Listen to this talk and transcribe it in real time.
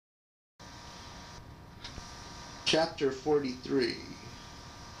Chapter 43.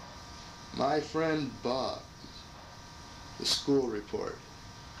 My friend Boggs. The school report.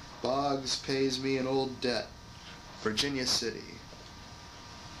 Boggs pays me an old debt. Virginia City.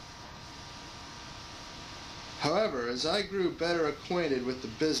 However, as I grew better acquainted with the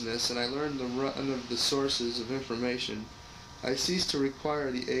business and I learned the run of the sources of information, I ceased to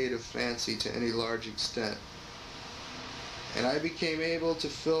require the aid of fancy to any large extent, and I became able to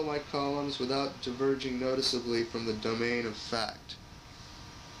fill my columns without diverging noticeably from the domain of fact.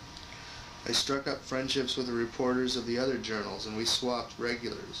 I struck up friendships with the reporters of the other journals, and we swapped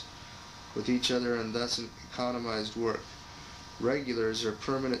regulars with each other and thus economized work. Regulars are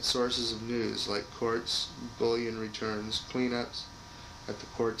permanent sources of news, like courts, bullion returns, cleanups at the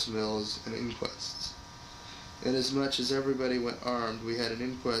courts' mills, and inquests. Inasmuch as everybody went armed, we had an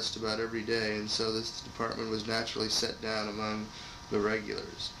inquest about every day, and so this department was naturally set down among the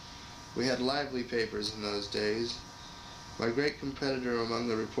regulars. We had lively papers in those days. My great competitor among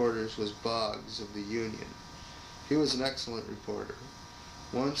the reporters was Boggs of the Union. He was an excellent reporter.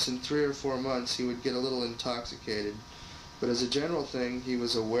 Once in 3 or 4 months he would get a little intoxicated, but as a general thing he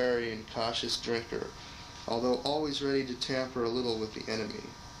was a wary and cautious drinker, although always ready to tamper a little with the enemy.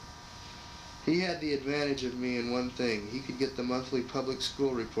 He had the advantage of me in one thing: he could get the monthly public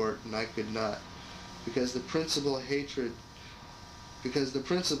school report and I could not, because the principal hated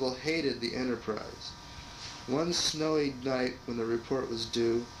the enterprise. One snowy night when the report was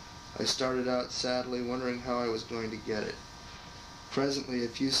due, I started out sadly, wondering how I was going to get it. Presently, a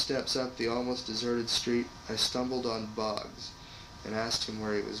few steps up the almost deserted street, I stumbled on Boggs and asked him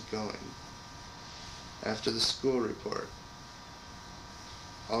where he was going. After the school report.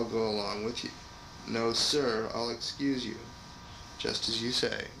 I'll go along with you. No, sir, I'll excuse you. Just as you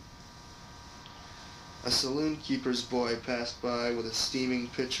say. A saloon keeper's boy passed by with a steaming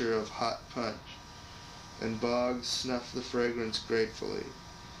pitcher of hot punch, and Boggs snuffed the fragrance gratefully.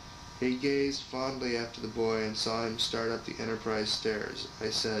 He gazed fondly after the boy and saw him start up the Enterprise stairs.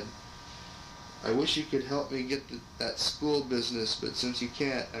 I said, "I wish you could help me get that school business, but since you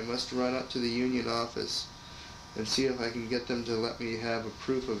can't, I must run up to the Union office and see if I can get them to let me have a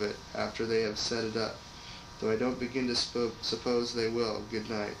proof of it after they have set it up, though I don't begin to suppose they will. Good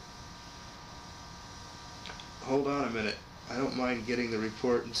night." "Hold on a minute. I don't mind getting the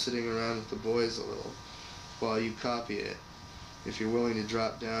report and sitting around with the boys a little while you copy it, if you're willing to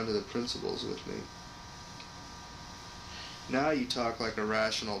drop down to the principal's with me." "Now you talk like a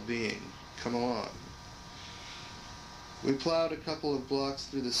rational being. Come along." We plowed a couple of blocks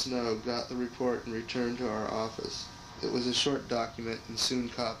through the snow, got the report, and returned to our office. It was a short document and soon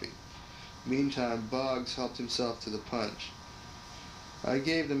copied. Meantime, Boggs helped himself to the punch. I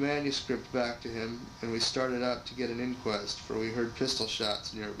gave the manuscript back to him, and we started out to get an inquest, for we heard pistol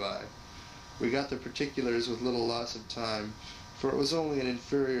shots nearby. We got the particulars with little loss of time, for it was only an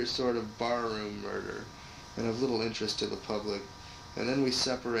inferior sort of bar-room murder, and of little interest to the public, and then we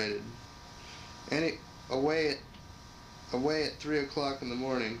separated. Away at 3 o'clock in the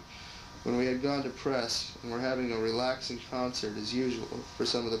morning, when we had gone to press, and were having a relaxing concert as usual, for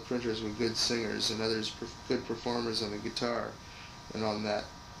some of the printers were good singers, and others good performers on the guitar, and on that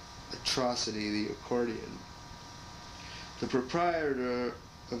atrocity, the accordion. The proprietor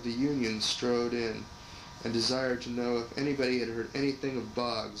of the Union strode in, and desired to know if anybody had heard anything of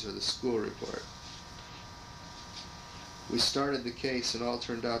Boggs or the school report. We started the case, and all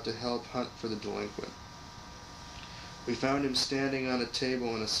turned out to help hunt for the delinquent. We found him standing on a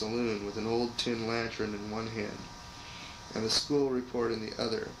table in a saloon with an old tin lantern in one hand and the school report in the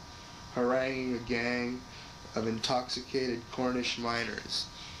other, haranguing a gang of intoxicated Cornish miners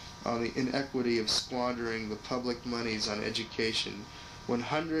on the inequity of squandering the public moneys on education, when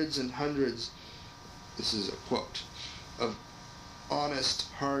hundreds and hundreds, this is a quote, of honest,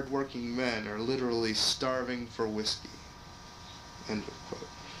 hard-working men are literally starving for whiskey. End of quote.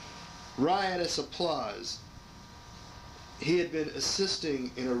 Riotous applause. He had been assisting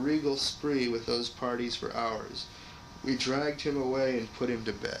in a regal spree with those parties for hours. We dragged him away and put him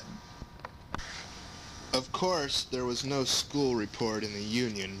to bed. Of course, there was no school report in the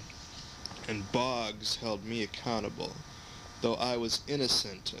Union, and Boggs held me accountable, though I was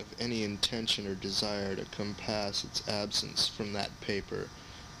innocent of any intention or desire to compass its absence from that paper,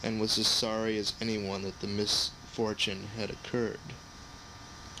 and was as sorry as anyone that the misfortune had occurred.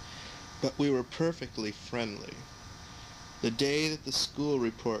 But we were perfectly friendly. The day that the school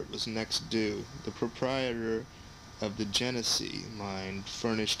report was next due, the proprietor of the Genesee mine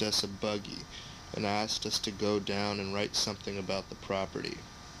furnished us a buggy and asked us to go down and write something about the property.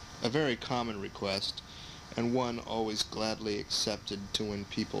 A very common request, and one always gladly accepted to when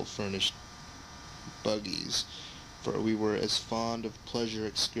people furnished buggies for we were as fond of pleasure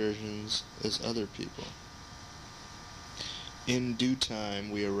excursions as other people. In due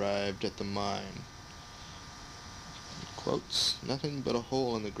time we arrived at the mine. Quotes, nothing but a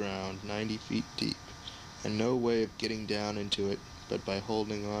hole in the ground 90 feet deep, and no way of getting down into it but by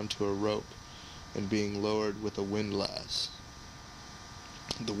holding on to a rope and being lowered with a windlass.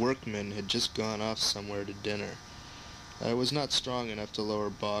 The workmen had just gone off somewhere to dinner. I was not strong enough to lower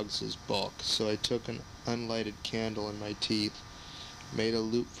Boggs's bulk, so I took an unlighted candle in my teeth, made a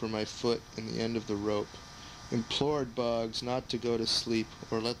loop for my foot in the end of the rope, implored Boggs not to go to sleep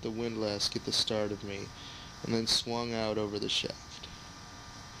or let the windlass get the start of me, and then swung out over the shaft.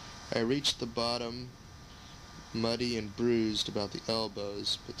 I reached the bottom, muddy and bruised about the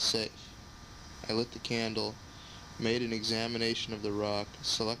elbows, but safe. I lit the candle, made an examination of the rock,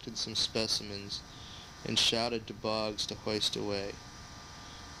 selected some specimens, and shouted to Boggs to hoist away.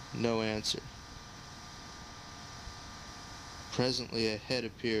 No answer. Presently a head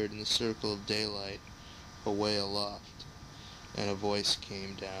appeared in the circle of daylight, away aloft, and a voice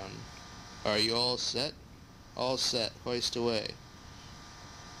came down. "Are you all set?" "All set. Hoist away."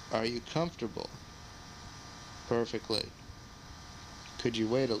 "Are you comfortable?" "Perfectly." "Could you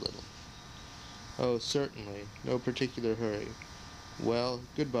wait a little?" "Oh, certainly. No particular hurry." "Well,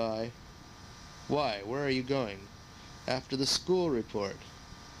 goodbye." "Why, where are you going?" "After the school report."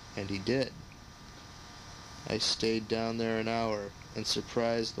 And he did. I stayed down there an hour, and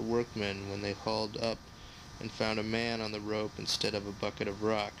surprised the workmen when they hauled up and found a man on the rope instead of a bucket of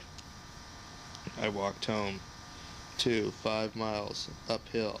rock. I walked home, 5 miles,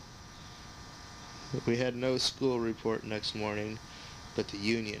 uphill. We had no school report next morning, but the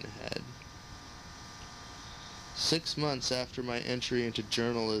Union had. 6 months after my entry into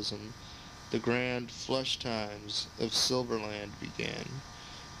journalism, the grand flush times of Silverland began,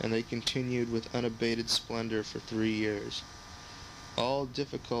 and they continued with unabated splendor for 3 years. All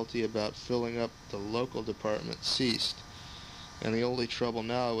difficulty about filling up the local department ceased, and the only trouble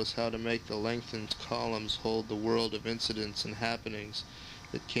now was how to make the lengthened columns hold the world of incidents and happenings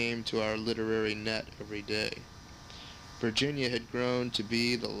that came to our literary net every day. Virginia had grown to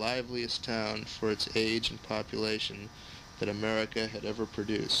be the liveliest town for its age and population that America had ever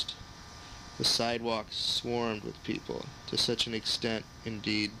produced. The sidewalks swarmed with people, to such an extent,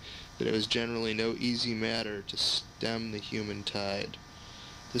 indeed, that it was generally no easy matter to stem the human tide.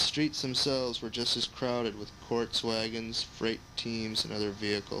 The streets themselves were just as crowded with quartz wagons, freight teams, and other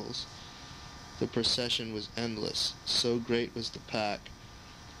vehicles. The procession was endless. So great was the pack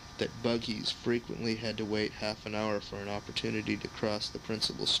that buggies frequently had to wait half an hour for an opportunity to cross the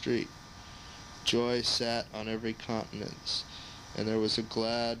principal street. Joy sat on every countenance, and there was a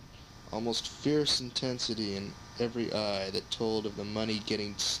glad, almost fierce intensity in every eye that told of the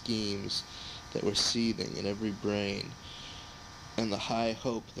money-getting schemes that were seething in every brain, and the high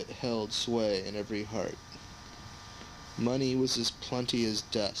hope that held sway in every heart. Money was as plenty as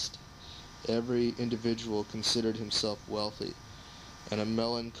dust. Every individual considered himself wealthy, and a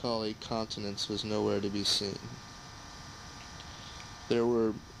melancholy countenance was nowhere to be seen. There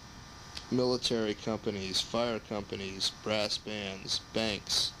were military companies, fire companies, brass bands,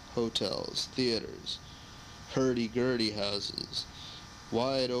 banks, hotels, theaters, hurdy-gurdy houses,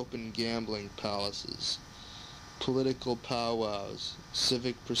 wide-open gambling palaces, political powwows,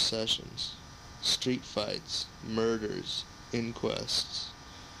 civic processions, street fights, murders, inquests,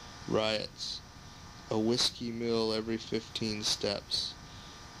 riots, a whiskey mill every 15 steps,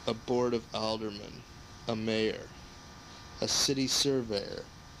 a board of aldermen, a mayor, a city surveyor,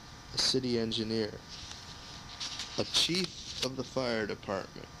 a city engineer, a chief of the fire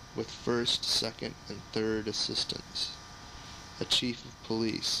department with first, second, and third assistants, a chief of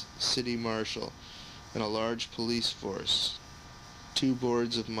police, city marshal, and a large police force, 2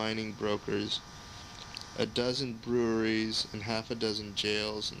 boards of mining brokers, a dozen breweries, and half a dozen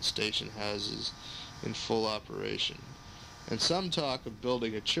jails and station houses in full operation, and some talk of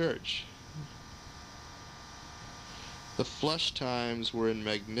building a church. The flush times were in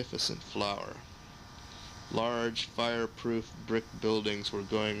magnificent flower. Large, fireproof brick buildings were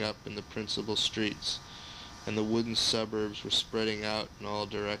going up in the principal streets, and the wooden suburbs were spreading out in all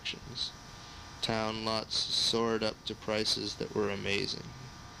directions. Town lots soared up to prices that were amazing.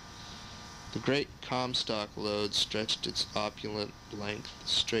 The great Comstock lode stretched its opulent length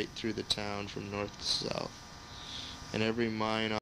straight through the town from north to south, and every mine